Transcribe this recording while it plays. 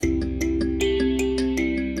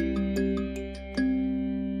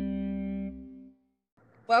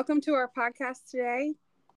Welcome to our podcast today.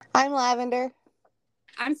 I'm Lavender.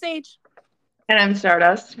 I'm Sage. And I'm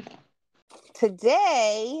Stardust.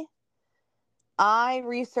 Today, I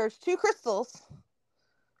researched 2 crystals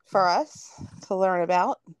for us to learn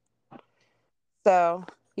about. So,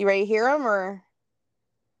 you ready to hear them or?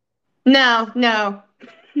 No,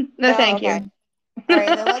 thank okay. you. All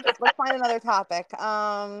right, then let's find another topic.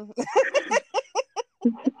 All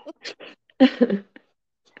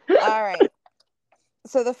right.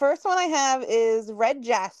 So the first one I have is red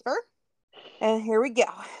jasper. And here we go.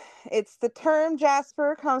 It's the term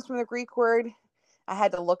jasper comes from the Greek word. I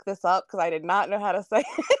had to look this up because I did not know how to say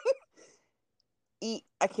it.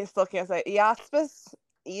 Still can't say it. Iaspis.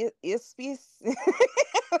 Ispis.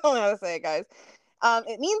 I don't know how to say it, guys.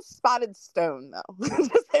 It means spotted stone, though.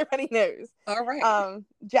 Just so everybody knows. All right.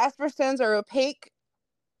 Jasper stones are opaque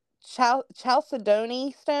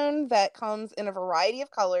chalcedony stone that comes in a variety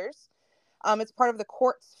of colors. It's part of the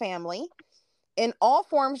quartz family. In all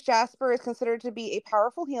forms, jasper is considered to be a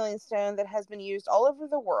powerful healing stone that has been used all over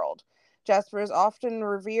the world. Jasper is often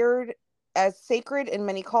revered as sacred in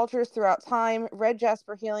many cultures throughout time. Red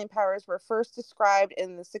jasper healing powers were first described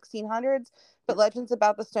in the 1600s, but legends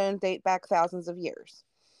about the stone date back thousands of years.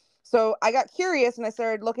 So I got curious and I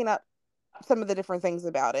started looking up some of the different things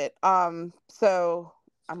about it. So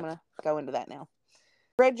I'm going to go into that now.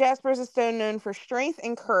 Red jasper is a stone known for strength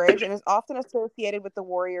and courage and is often associated with the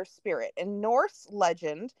warrior spirit. In Norse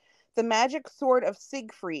legend, the magic sword of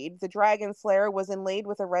Siegfried, the dragon slayer, was inlaid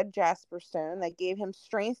with a red jasper stone that gave him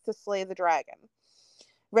strength to slay the dragon.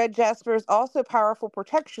 Red jasper is also a powerful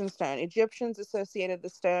protection stone. Egyptians associated the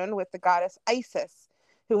stone with the goddess Isis,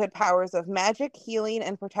 who had powers of magic, healing,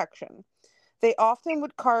 and protection. They often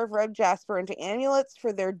would carve red jasper into amulets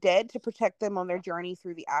for their dead to protect them on their journey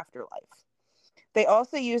through the afterlife. They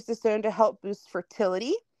also use the stone to help boost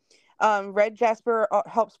fertility. Red jasper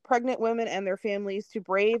helps pregnant women and their families to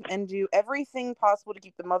brave and do everything possible to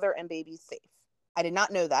keep the mother and babies safe. I did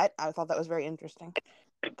not know that. I thought that was very interesting.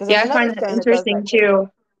 Yeah, I find that interesting too.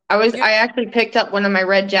 I actually picked up one of my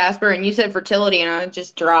red jasper and you said fertility and I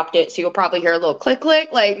just dropped it. So you'll probably hear a little click click.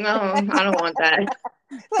 Like, no, I don't want that.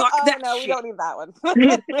 Fuck that no, shit. We don't need that one.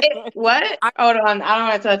 What? Hold on. I don't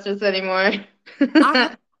want to touch this anymore.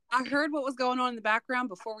 I heard what was going on in the background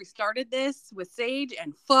before we started this with Sage,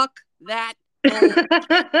 and fuck that.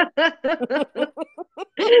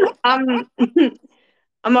 I'm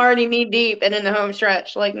already knee deep and in the home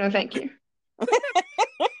stretch. Like, no, thank you.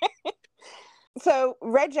 So,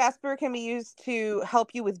 red jasper can be used to help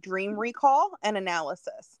you with dream recall and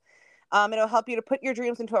analysis. It'll help you to put your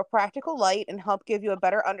dreams into a practical light and help give you a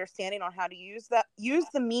better understanding on how to use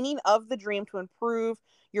the meaning of the dream to improve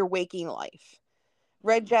your waking life.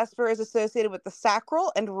 Red jasper is associated with the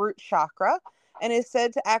sacral and root chakra and is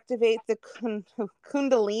said to activate the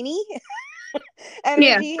kundalini energy.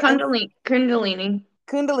 Yeah, kundalini.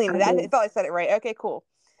 I thought I said it right. Okay, cool.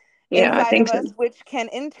 Yeah, inside I think of us, so. Which can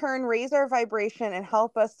in turn raise our vibration and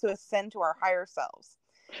help us to ascend to our higher selves.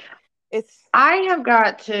 I have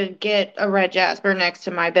got to get a red jasper next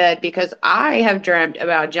to my bed because I have dreamt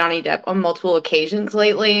about Johnny Depp on multiple occasions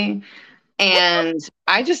lately. And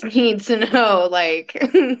I just need to know, like,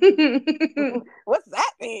 what's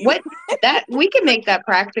that mean? We can make that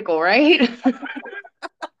practical, right?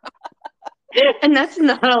 And that's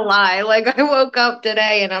not a lie. Like, I woke up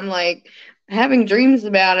today and I'm like having dreams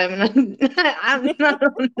about him, and I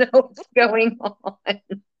don't know what's going on.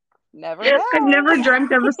 Never know. I've never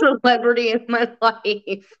dreamt of a celebrity in my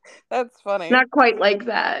life. That's funny. Not quite like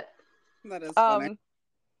that. That is funny.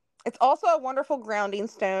 It's also a wonderful grounding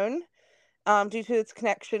stone. Due to its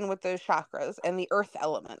connection with those chakras and the earth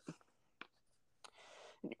element.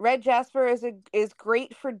 Red jasper is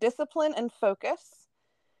great for discipline and focus.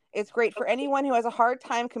 It's great for anyone who has a hard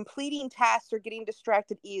time completing tasks or getting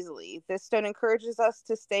distracted easily. This stone encourages us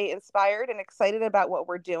to stay inspired and excited about what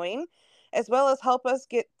we're doing, as well as help us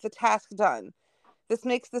get the task done. This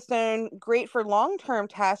makes the stone great for long-term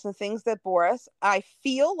tasks and things that bore us. I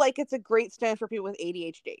feel like it's a great stone for people with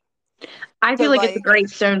ADHD. I feel like it's a great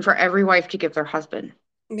stone for every wife to give their husband.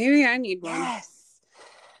 Maybe I need one. Yes.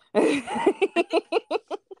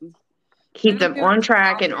 Keep them on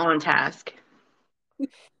track and on task.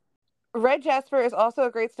 Red jasper is also a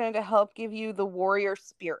great stone to help give you the warrior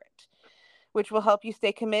spirit, which will help you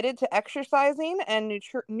stay committed to exercising and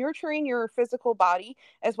nurturing your physical body,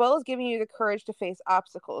 as well as giving you the courage to face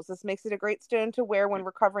obstacles. This makes it a great stone to wear when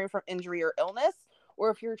recovering from injury or illness, or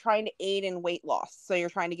if you're trying to aid in weight loss. So you're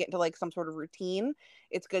trying to get into like some sort of routine.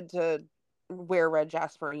 It's good to wear red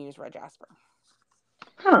jasper and use red jasper.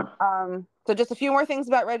 Huh. So just a few more things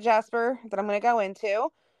about red jasper that I'm going to go into.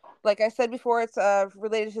 Like I said before, it's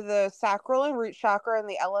related to the sacral and root chakra and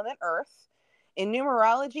the element earth. In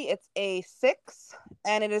numerology, it's a 6,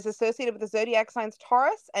 and it is associated with the zodiac signs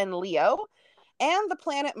Taurus and Leo and the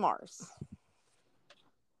planet Mars.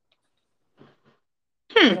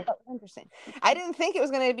 Which I thought was interesting. I didn't think it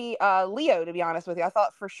was going to be Leo, to be honest with you. I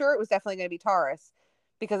thought for sure it was definitely going to be Taurus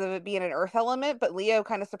because of it being an earth element, but Leo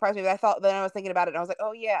kind of surprised me. But then I was thinking about it and I was like,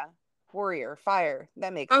 oh yeah, warrior, fire.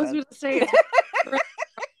 That makes sense. I was going to say it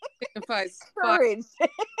signifies courage.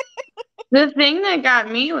 The thing that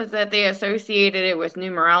got me was that they associated it with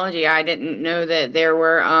numerology. I didn't know that there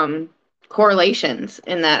were correlations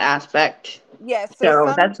in that aspect. Yes,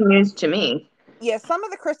 so that's news to me. Yeah, some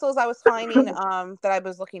of the crystals I was finding that I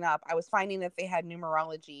was looking up, I was finding that they had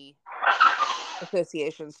numerology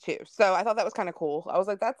associations too. So I thought that was kind of cool. I was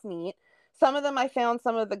like, that's neat. Some of them I found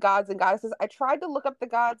some of the gods and goddesses. I tried to look up the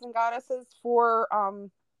gods and goddesses for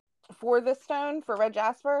this stone for red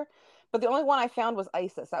jasper, but the only one I found was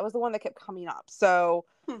Isis. That was the one that kept coming up. So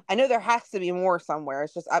I know there has to be more somewhere.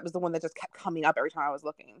 It's just I was the one that just kept coming up every time I was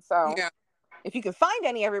looking. So yeah. If you can find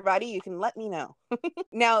any, everybody, you can let me know.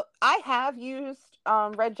 Now, I have used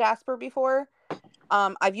red jasper before.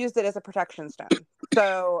 I've used it as a protection stone.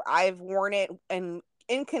 So I've worn it in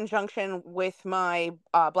conjunction with my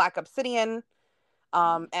black obsidian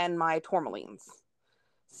and my tourmalines.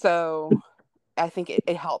 So I think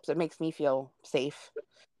it helps. It makes me feel safe.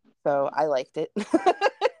 So I liked it.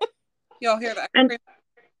 Y'all hear that?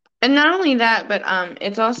 And not only that, but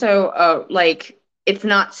it's also like it's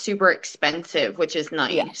not super expensive, which is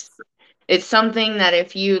nice. Yes. It's something that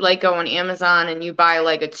if you like go on Amazon and you buy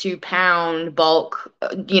like a 2-pound bulk,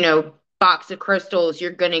 box of crystals,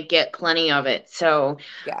 you're going to get plenty of it. So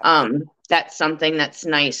that's something that's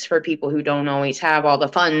nice for people who don't always have all the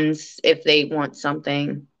funds if they want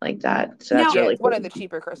something like that. So that's really cool. One of the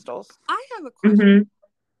cheaper crystals. I have a question.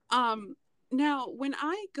 Now, when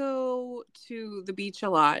I go to the beach a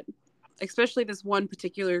lot, especially this one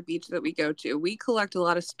particular beach that we go to, we collect a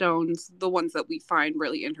lot of stones, the ones that we find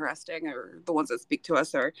really interesting or the ones that speak to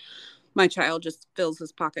us, or my child just fills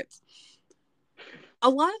his pockets. A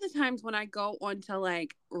lot of the times when I go onto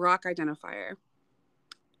like rock identifier,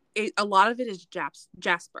 a lot of it is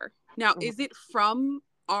Jasper. Now, is it from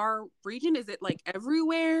our region? Is it like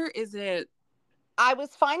everywhere? Is it? I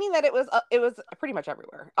was finding that it was pretty much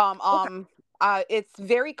everywhere. It's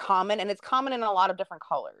very common, and it's common in a lot of different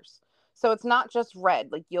colors. So it's not just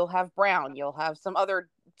red. Like you'll have brown, you'll have some other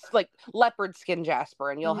like leopard skin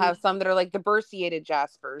jasper, and you'll have some that are like the bursiated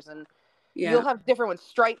jaspers, and you'll have different ones,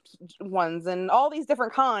 striped ones, and all these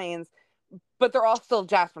different kinds. But they're all still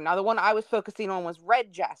jasper. Now, the one I was focusing on was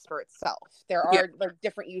red jasper itself. There are like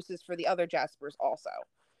different uses for the other jaspers also.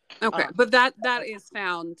 Okay, but that is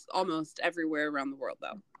found almost everywhere around the world,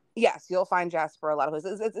 though. Yes, you'll find jasper a lot of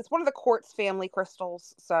places. It's one of the quartz family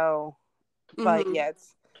crystals. So, but yeah,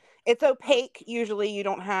 it's opaque. Usually, you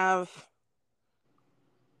don't have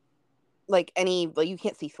like any you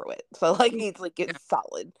can't see through it. So like it's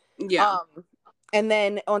solid. Yeah. And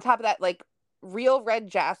then on top of that, like real red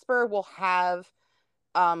jasper will have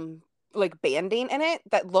like banding in it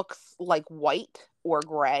that looks like white or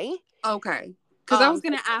gray. Okay. Because I was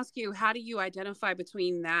going to ask you, how do you identify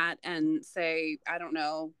between that and, say, I don't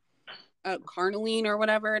know, carnelian or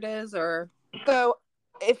whatever it is? Or so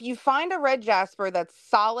if you find a red jasper that's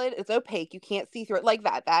solid, it's opaque, you can't see through it like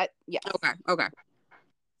that. Yes. Okay.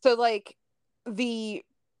 So like the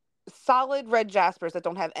solid red jaspers that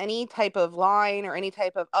don't have any type of line or any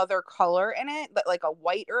type of other color in it, but like a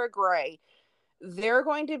white or a gray, they're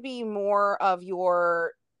going to be more of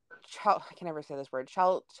your I can never say this word.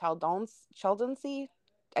 Chaldency.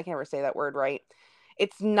 I can never say that word right.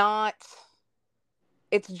 It's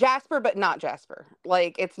jasper, but not jasper.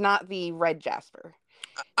 Like it's not the red jasper.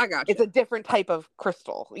 I got you. It's a different type of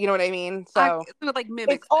crystal. You know what I mean? So like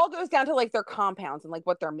mimics. It all goes down to like their compounds and like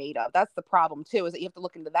what they're made of. That's the problem too, is that you have to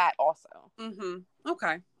look into that also.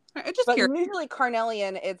 Okay. But usually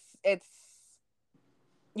carnelian, it's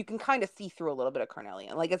you can kind of see through a little bit of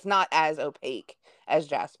carnelian. Like it's not as opaque as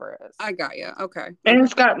jasper is. I got you. Okay. And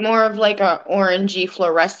it's got more of like a orangey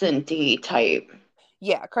fluorescent-y type.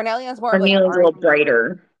 Yeah, carnelian's more like a little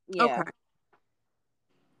brighter. Yeah. Okay.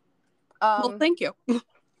 Well, thank you. No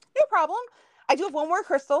problem. I do have one more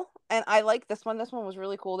crystal, and I like this one. This one was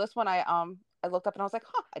really cool. This one I looked up and I was like,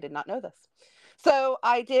 I did not know this. So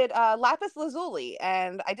I did Lapis Lazuli,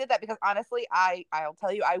 and I did that because honestly, I'll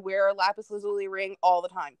tell you, I wear a Lapis Lazuli ring all the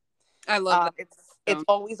time. I love that. It's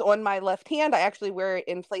always on my left hand. I actually wear it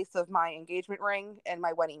in place of my engagement ring and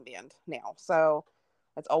my wedding band now. So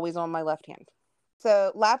it's always on my left hand.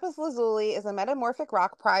 So lapis lazuli is a metamorphic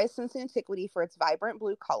rock prized since antiquity for its vibrant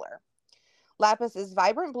blue color. Lapis is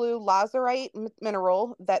vibrant blue lazurite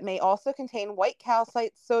mineral that may also contain white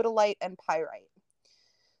calcite, sodalite, and pyrite.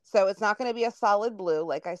 So it's not going to be a solid blue,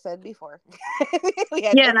 like I said before.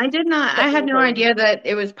 Yeah, and I had no idea that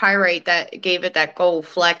it was pyrite that gave it that gold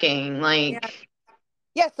flecking.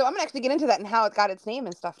 Yeah, so I'm going to actually get into that and how it got its name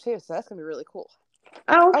and stuff too. So that's going to be really cool.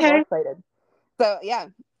 Oh, okay. I'm all excited. So, yeah.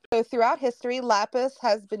 So throughout history, lapis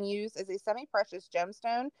has been used as a semi-precious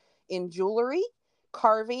gemstone in jewelry,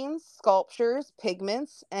 carvings, sculptures,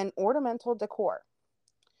 pigments, and ornamental decor.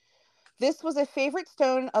 This was a favorite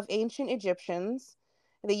stone of ancient Egyptians.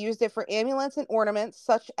 They used it for amulets and ornaments,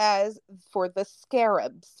 such as for the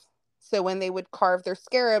scarabs. So when they would carve their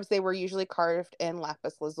scarabs, they were usually carved in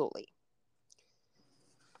lapis lazuli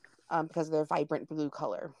because of their vibrant blue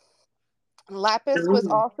color. Lapis was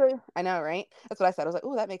also, I know, right? That's what I said. I was like,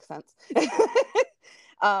 oh, that makes sense.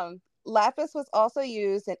 Lapis was also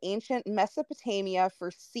used in ancient Mesopotamia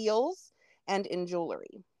for seals and in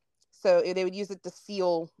jewelry. So they would use it to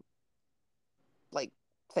seal, like,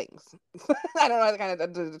 things. I don't know how to kind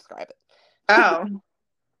of to describe it. Oh.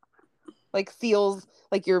 Like seals,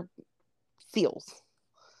 like your seals.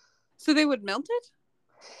 So they would melt it?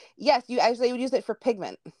 Yes, they would use it for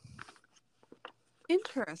pigment.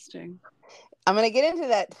 Interesting. I'm going to get into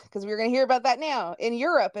that because we're going to hear about that now. In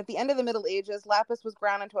Europe, at the end of the Middle Ages, lapis was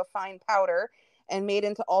ground into a fine powder and made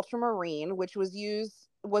into ultramarine, which was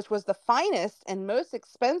the finest and most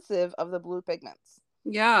expensive of the blue pigments.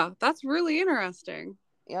 Yeah, that's really interesting.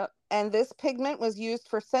 Yep. And this pigment was used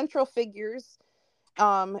for central figures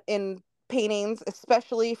in paintings,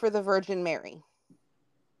 especially for the Virgin Mary.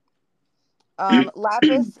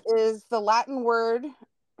 Lapis is the Latin word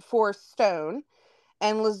for stone.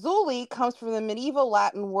 And lazuli comes from the medieval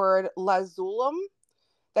Latin word lazulum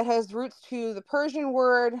that has roots to the Persian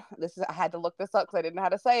word. I had to look this up because I didn't know how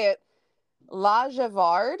to say it.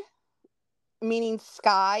 Lajavard, meaning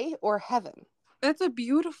sky or heaven. That's a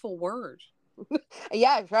beautiful word.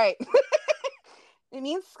 Yeah, right. It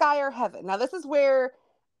means sky or heaven. Now, this is where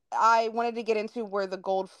I wanted to get into where the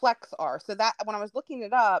gold flecks are. So that when I was looking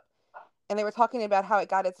it up, and they were talking about how it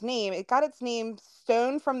got its name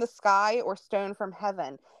stone from the sky or stone from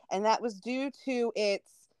heaven. And that was due to its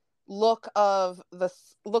looks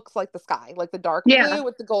like the sky, like the dark blue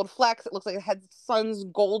with the gold flecks. It looks like it had sun's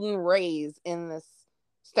golden rays in this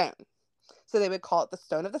stone. So they would call it the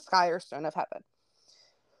stone of the sky or stone of heaven.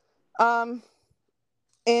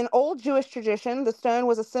 In old Jewish tradition, the stone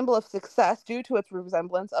was a symbol of success due to its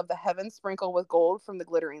resemblance of the heavens sprinkled with gold from the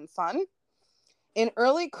glittering sun. In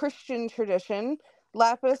early Christian tradition,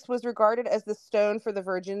 lapis was regarded as the stone for the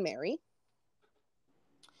Virgin Mary.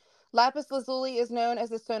 Lapis lazuli is known as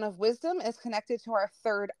the stone of wisdom and is connected to our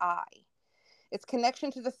third eye. Its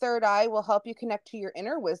connection to the third eye will help you connect to your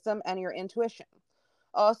inner wisdom and your intuition.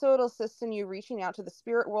 Also, it'll assist in you reaching out to the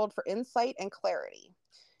spirit world for insight and clarity.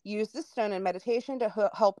 Use this stone in meditation to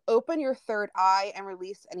help open your third eye and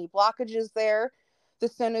release any blockages there. The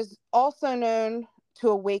stone is also known to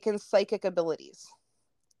awaken psychic abilities.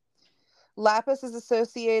 Lapis is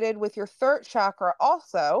associated with your third chakra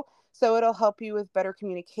also, so it'll help you with better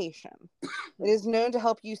communication. It is known to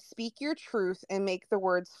help you speak your truth and make the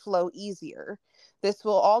words flow easier. This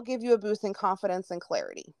will all give you a boost in confidence and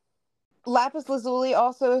clarity. Lapis lazuli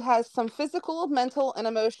also has some physical, mental, and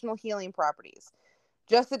emotional healing properties.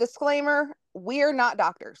 Just a disclaimer, we are not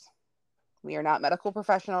doctors. We are not medical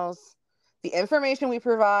professionals. The information we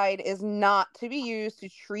provide is not to be used to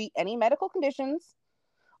treat any medical conditions.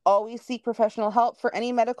 Always seek professional help for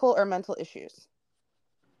any medical or mental issues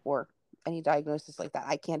or any diagnosis like that.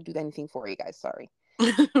 I can't do anything for you guys. Sorry.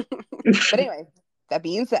 But anyway, that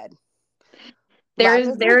being said,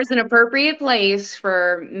 there's an appropriate place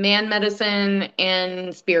for man medicine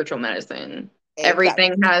and spiritual medicine. Exactly.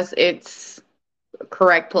 Everything has its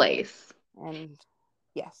correct place. And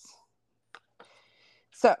yes.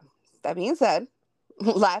 So, that being said,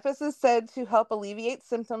 lapis is said to help alleviate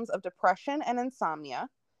symptoms of depression and insomnia.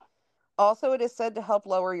 Also, it is said to help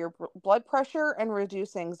lower your blood pressure and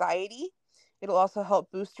reduce anxiety. It'll also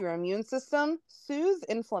help boost your immune system, soothe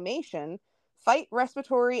inflammation, fight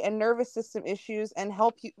respiratory and nervous system issues, and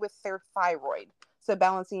help you with their thyroid. So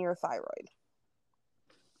balancing your thyroid.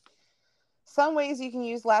 Some ways you can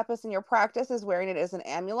use lapis in your practice is wearing it as an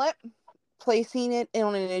amulet, placing it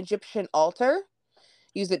on an Egyptian altar.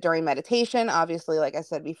 Use it during meditation, obviously, like I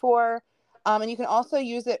said before. And you can also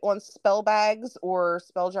use it on spell bags or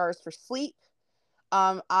spell jars for sleep.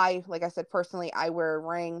 Like I said, personally, I wear a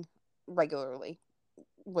ring regularly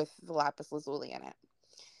with the lapis lazuli in it.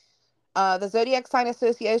 The zodiac sign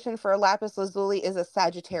association for lapis lazuli is a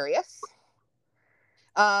Sagittarius.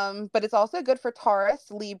 But it's also good for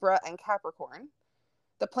Taurus, Libra, and Capricorn.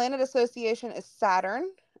 The planet association is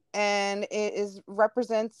Saturn, and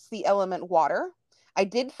represents the element water. I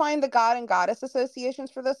did find the god and goddess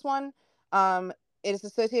associations for this one. It is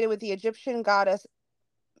associated with the Egyptian goddess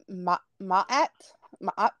Ma'at,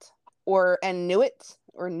 and Nuit,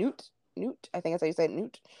 or Newt. I think that's how you say it,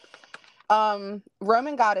 Newt.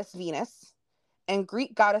 Roman goddess Venus, and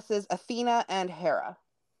Greek goddesses Athena and Hera.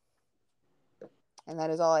 And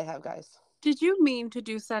that is all I have, guys. Did you mean to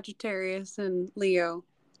do Sagittarius and Leo?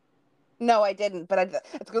 No, I didn't, but it's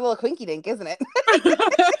a good little quinky dink, isn't it?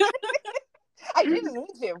 I didn't mean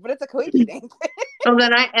to, but it's a quinky dink. Well,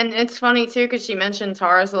 and it's funny too, because she mentioned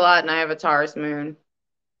Taurus a lot, and I have a Taurus moon.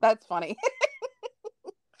 That's funny.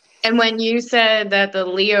 And when you said that the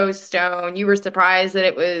Leo stone, you were surprised that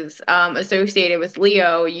it was associated with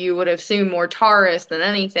Leo, you would assume more Taurus than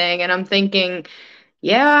anything. And I'm thinking,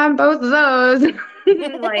 yeah, both of those.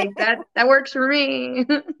 Like that works for me.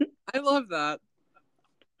 I love that.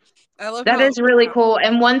 That is really cool.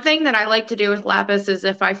 And one thing that I like to do with lapis is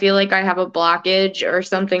if I feel like I have a blockage or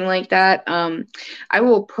something like that, I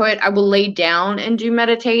will lay down and do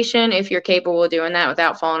meditation if you're capable of doing that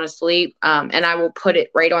without falling asleep. And I will put it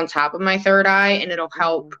right on top of my third eye, and it'll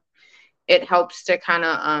help. It helps to kind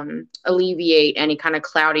of alleviate any kind of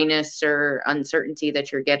cloudiness or uncertainty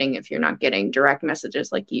that you're getting if you're not getting direct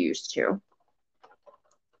messages like you used to.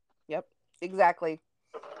 Yep, exactly.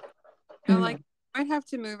 I might have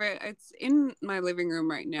to move it. It's in my living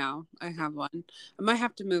room right now. I have one. I might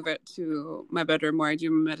have to move it to my bedroom where I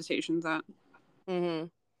do my meditations at. Mm-hmm.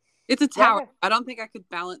 It's a tower. Yeah. I don't think I could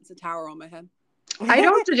balance a tower on my head. I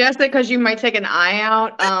don't suggest it because you might take an eye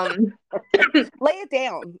out. Lay it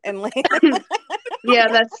down and lay. Yeah,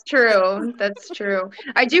 that's true. That's true.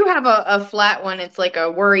 I do have a flat one. It's like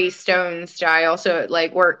a worry stone style, so it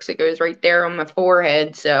like works. It goes right there on my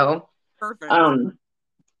forehead. So perfect.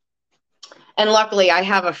 And luckily, I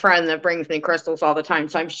have a friend that brings me crystals all the time.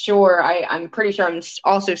 So I'm pretty sure I'm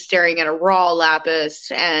also staring at a raw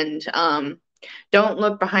lapis. And don't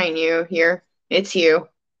look behind you here. It's you.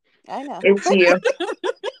 I know. It's you.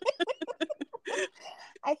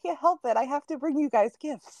 I can't help it. I have to bring you guys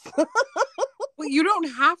gifts. Well, you don't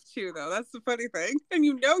have to, though. That's the funny thing. And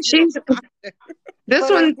you don't have to.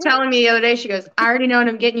 This one's telling me the other day, she goes, I already know what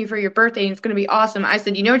I'm getting you for your birthday, and it's going to be awesome. I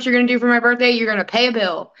said, you know what you're going to do for my birthday? You're going to pay a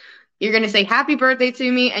bill. You're going to say happy birthday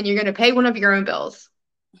to me, and you're going to pay one of your own bills.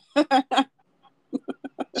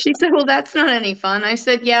 She said, well, that's not any fun. I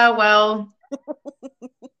said, yeah, well,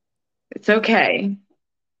 it's okay.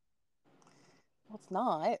 Well, it's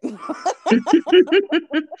not.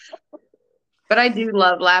 But I do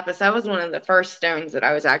love lapis. That was one of the first stones that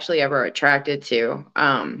I was actually ever attracted to.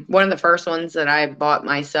 One of the first ones that I bought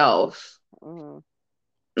myself,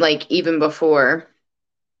 like even before.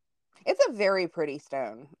 It's a very pretty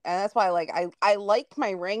stone, and that's why I liked my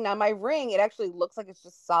ring. Now my ring, it actually looks like it's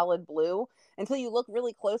just solid blue until you look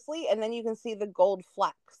really closely, and then you can see the gold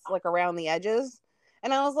flecks like around the edges.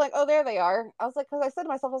 And I was like, oh, there they are. I was like, because I said to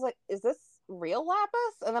myself, I was like, is this real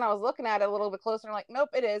lapis? And then I was looking at it a little bit closer, and I'm like, nope,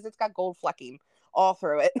 it is. It's got gold flecking all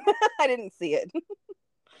through it. I didn't see it.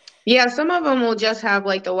 Yeah, some of them will just have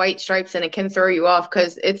like the white stripes, and it can throw you off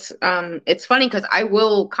because it's funny because I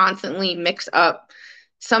will constantly mix up.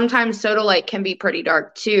 Sometimes sodalite can be pretty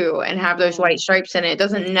dark too and have those white stripes in it. It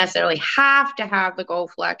doesn't necessarily have to have the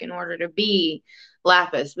gold fleck in order to be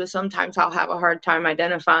lapis, but sometimes I'll have a hard time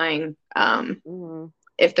identifying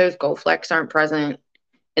if those gold flecks aren't present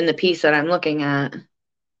in the piece that I'm looking at.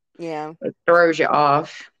 Yeah. It throws you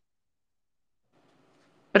off.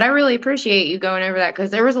 But I really appreciate you going over that because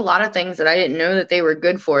there was a lot of things that I didn't know that they were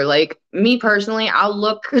good for. Like me personally, I'll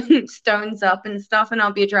look stones up and stuff and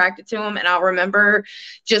I'll be attracted to them and I'll remember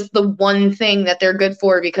just the one thing that they're good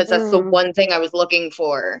for because that's the one thing I was looking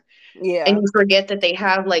for. Yeah. And you forget that they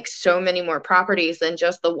have like so many more properties than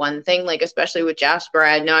just the one thing. Like especially with Jasper,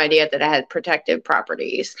 I had no idea that it had protective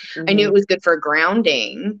properties. I knew it was good for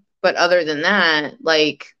grounding, but other than that,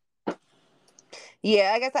 like.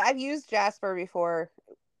 Yeah, I guess I've used Jasper before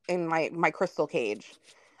in my crystal cage.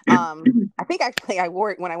 I think actually I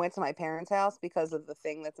wore it when I went to my parents' house because of the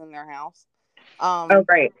thing that's in their house. Oh,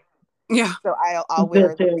 right. Yeah. So I'll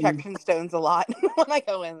wear the protection stones a lot when I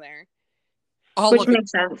go in there. Which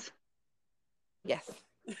makes sense. Yes.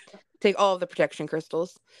 Take all of the protection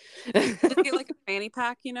crystals. Just get like a fanny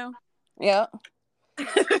pack, you know? Yeah.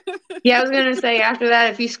 Yeah, I was going to say after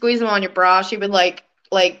that, if you squeeze them on your bra, she would like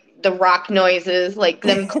the rock noises, like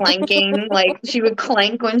them clanking, like she would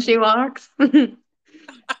clank when she walks.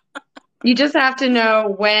 You just have to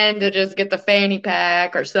know when to just get the fanny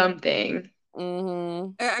pack or something.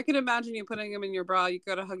 I can imagine you putting them in your bra. You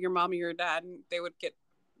go to hug your mom or your dad, and they would get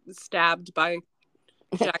stabbed by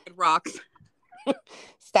jagged rocks.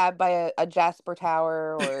 Stabbed by a Jasper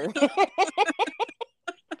tower or...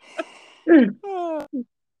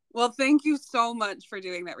 Well, thank you so much for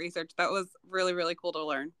doing that research. That was really, really cool to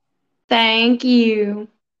learn. Thank you.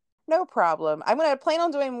 No problem. I'm going to plan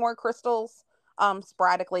on doing more crystals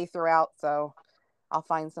sporadically throughout, so I'll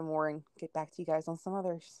find some more and get back to you guys on some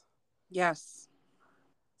others. Yes.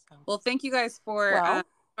 Well, thank you guys for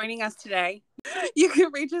joining us today. You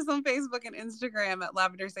can reach us on Facebook and Instagram at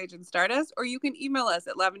Lavender Sage and Stardust, or you can email us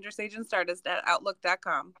at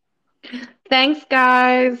lavendersageandstardust@outlook.com. Thanks,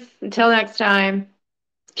 guys. Until next time.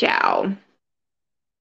 Ciao.